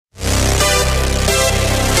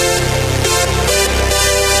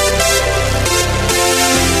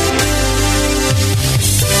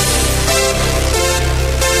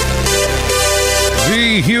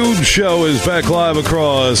Show is back live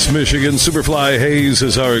across Michigan. Superfly Hayes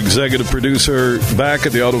is our executive producer, back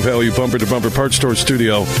at the Auto Value Bumper to Bumper Parts Store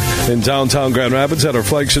studio in downtown Grand Rapids at our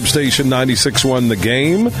flagship station, 96.1 The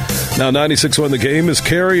Game. Now, 96.1 The Game is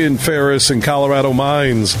Cary and Ferris and Colorado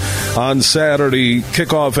Mines on Saturday.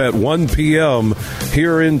 Kickoff at 1 p.m.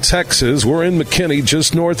 here in Texas. We're in McKinney,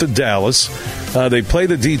 just north of Dallas. They play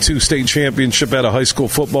the D2 state championship at a high school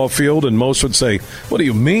football field, and most would say, what do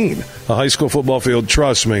you mean, a high school football field?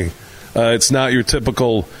 Trust me, it's not your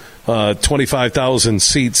typical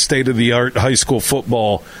 25,000-seat state-of-the-art high school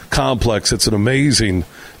football complex. It's an amazing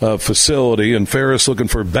facility, and Ferris looking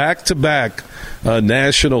for back-to-back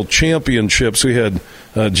national championships. We had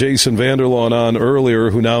Jason Vanderlaan on earlier,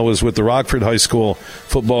 who now is with the Rockford High School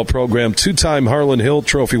football program, two-time Harlan Hill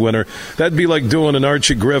Trophy winner. That'd be like doing an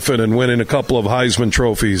Archie Griffin and winning a couple of Heisman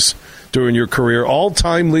trophies during your career.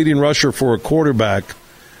 All-time leading rusher for a quarterback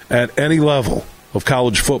at any level of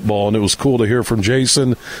college football, and it was cool to hear from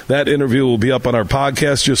Jason. That interview will be up on our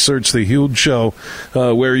podcast. Just search The Huge Show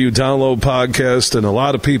where you download podcasts, and a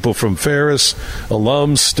lot of people from Ferris,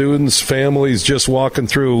 alums, students, families, just walking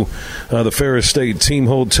through the Ferris State Team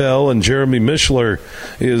Hotel. And Jeremy Mishler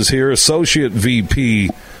is here, Associate VP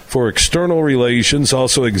for External Relations,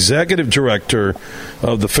 also Executive Director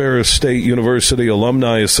of the Ferris State University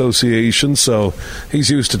Alumni Association. So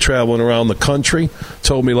he's used to traveling around the country.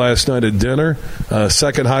 Told me last night at dinner,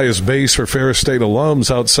 second highest base for Ferris State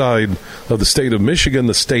alums outside of the state of Michigan,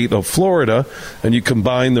 the state of Florida. And you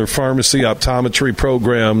combine their pharmacy optometry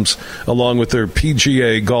programs along with their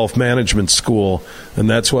PGA golf management school. And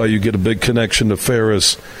that's why you get a big connection to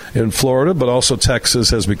Ferris in Florida, but also Texas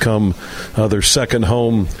has become their second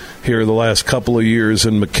home here the last couple of years.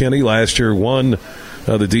 In McKinney last year won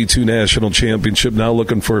the D2 National Championship, now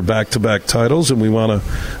looking for back-to-back titles, and we want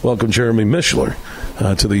to welcome Jeremy Mishler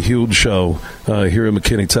to the Huge Show here in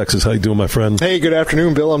McKinney, Texas. How you doing, my friend? Hey, good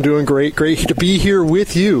afternoon, Bill. I'm doing great. Great to be here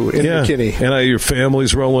with you in McKinney. And your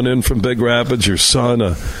family's rolling in from Big Rapids. Your son,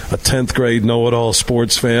 a 10th grade know-it-all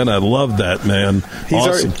sports fan. I love that, man.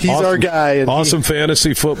 He's our guy. And awesome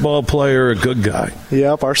fantasy football player, a good guy.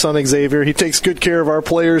 Yep, our son Xavier. He takes good care of our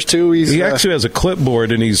players, too. He actually has a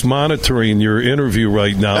clipboard, and he's monitoring your interview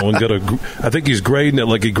right now. And I think he's grading it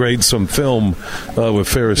like he grades some film with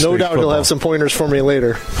Ferris State No doubt football. He'll have some pointers for me later.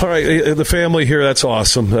 All right, the family here, that's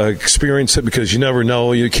awesome. Experience it, because you never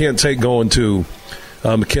know. You can't take going to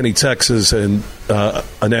McKinney, Texas, and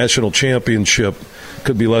a national championship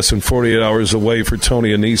could be less than 48 hours away for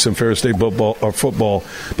Tony Anise and Ferris State football.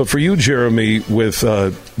 But for you, Jeremy, with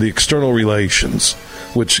the external relations,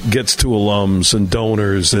 which gets to alums and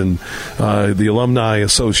donors and the alumni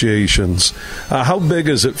associations, how big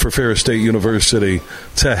is it for Ferris State University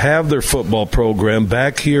to have their football program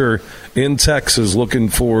back here in Texas looking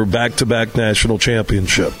for back-to-back national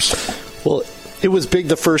championships? Well, it was big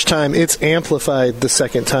the first time. It's amplified the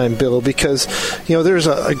second time, Bill, because there's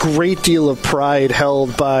a great deal of pride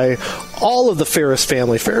held by all of the Ferris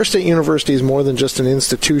family. Ferris State University is more than just an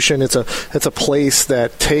institution. It's a place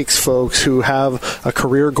that takes folks who have a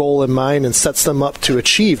career goal in mind and sets them up to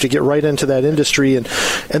get right into that industry. And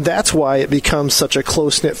that's why it becomes such a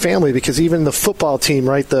close-knit family, because even the football team,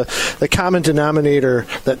 right, the common denominator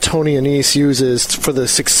that Tony Anise uses for the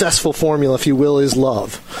successful formula, if you will, is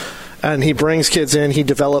love. And he brings kids in, he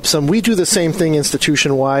develops them. We do the same thing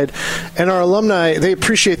institution-wide. And our alumni, they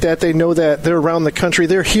appreciate that. They know that they're around the country.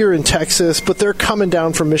 They're here in Texas, but they're coming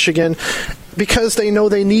down from Michigan because they know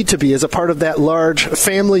they need to be as a part of that large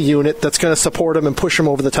family unit that's going to support them and push them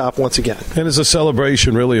over the top once again. And it's a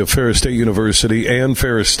celebration, really, of Ferris State University and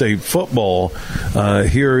Ferris State football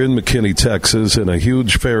here in McKinney, Texas, and a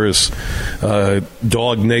huge Ferris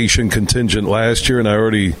Dog Nation contingent last year, and I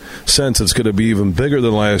already sense it's going to be even bigger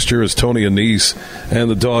than last year as Tony Anise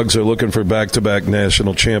and the Dogs are looking for back-to-back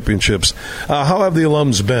national championships. How have the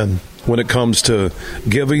alums been when it comes to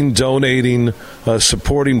giving, donating,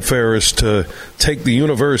 supporting Ferris to take the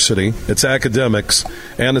university, its academics,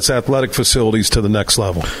 and its athletic facilities to the next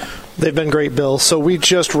level? They've been great, Bill. So we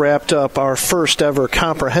just wrapped up our first ever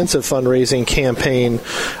comprehensive fundraising campaign.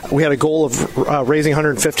 We had a goal of raising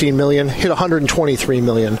 $115 million, hit $123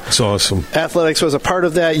 million. That's awesome. Athletics was a part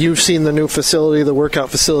of that. You've seen the new facility, the workout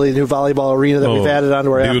facility, the new volleyball arena that we've added onto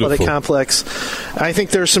our athletic complex. I think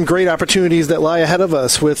there's some great opportunities that lie ahead of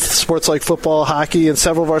us with sports like football, hockey, and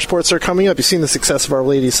several of our sports that are coming up. You've seen the success of our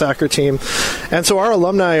ladies soccer team. And so our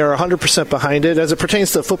alumni are 100% behind it. As it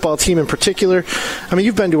pertains to the football team in particular, I mean,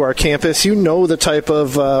 you've been to our camp campus, you know the type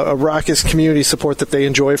of raucous community support that they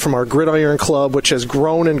enjoy from our Gridiron Club, which has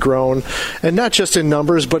grown and grown, and not just in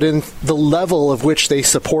numbers, but in the level of which they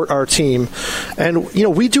support our team. And,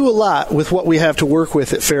 we do a lot with what we have to work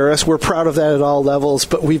with at Ferris. We're proud of that at all levels,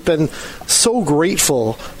 but we've been so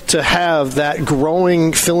grateful to have that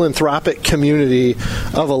growing philanthropic community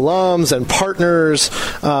of alums and partners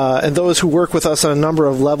and those who work with us on a number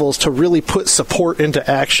of levels to really put support into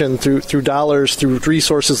action through dollars, through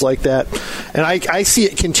resources like that. And I see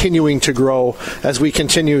it continuing to grow as we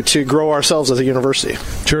continue to grow ourselves as a university.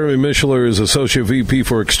 Jeremy Mishler is Associate VP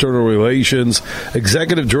for External Relations,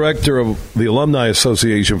 Executive Director of the Alumni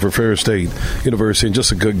Association for Ferris State University, and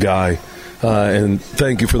just a good guy. And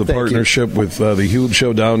thank you for the partnership with the huge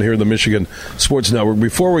show down here in the Michigan Sports Network.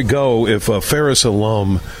 Before we go, if a Ferris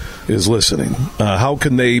alum is listening, how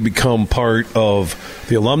can they become part of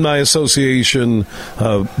the Alumni Association,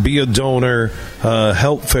 be a donor,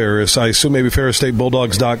 help Ferris? I assume maybe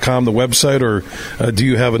ferrisstatebulldogs.com, the website, or do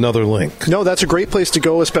you have another link? No, that's a great place to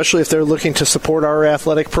go, especially if they're looking to support our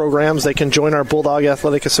athletic programs. They can join our Bulldog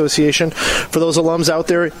Athletic Association. For those alums out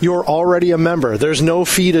there, you're already a member. There's no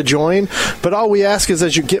fee to join, but all we ask is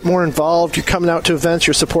as you get more involved, you're coming out to events,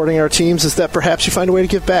 you're supporting our teams, is that perhaps you find a way to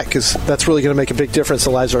give back, because that's really going to make a big difference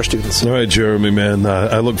in the lives of our students. All right, Jeremy, man.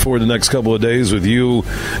 I look forward to the next couple of days with you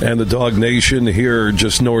and the Dog Nation here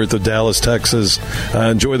just north of Dallas, Texas.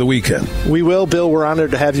 Enjoy the weekend. We will, Bill. We're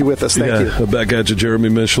honored to have you with us. Thank you. Back at you, Jeremy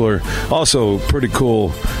Mishler. Also, pretty cool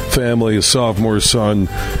family, a sophomore son.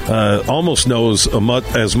 Almost knows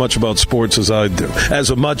as much about sports as I do.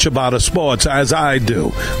 As much about sports as I do.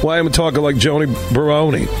 Why am I talking like Joni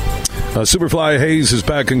Baroni? Superfly Hayes is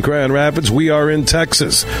back in Grand Rapids. We are in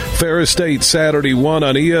Texas. Ferris State, Saturday 1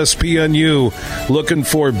 on ESPNU. Looking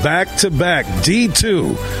for back-to-back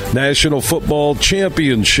D2 National Football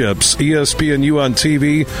Championships. ESPNU on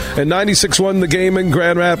TV. And 96.1 The Game in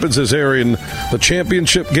Grand Rapids is airing the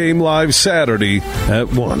championship game live Saturday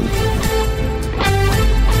at 1.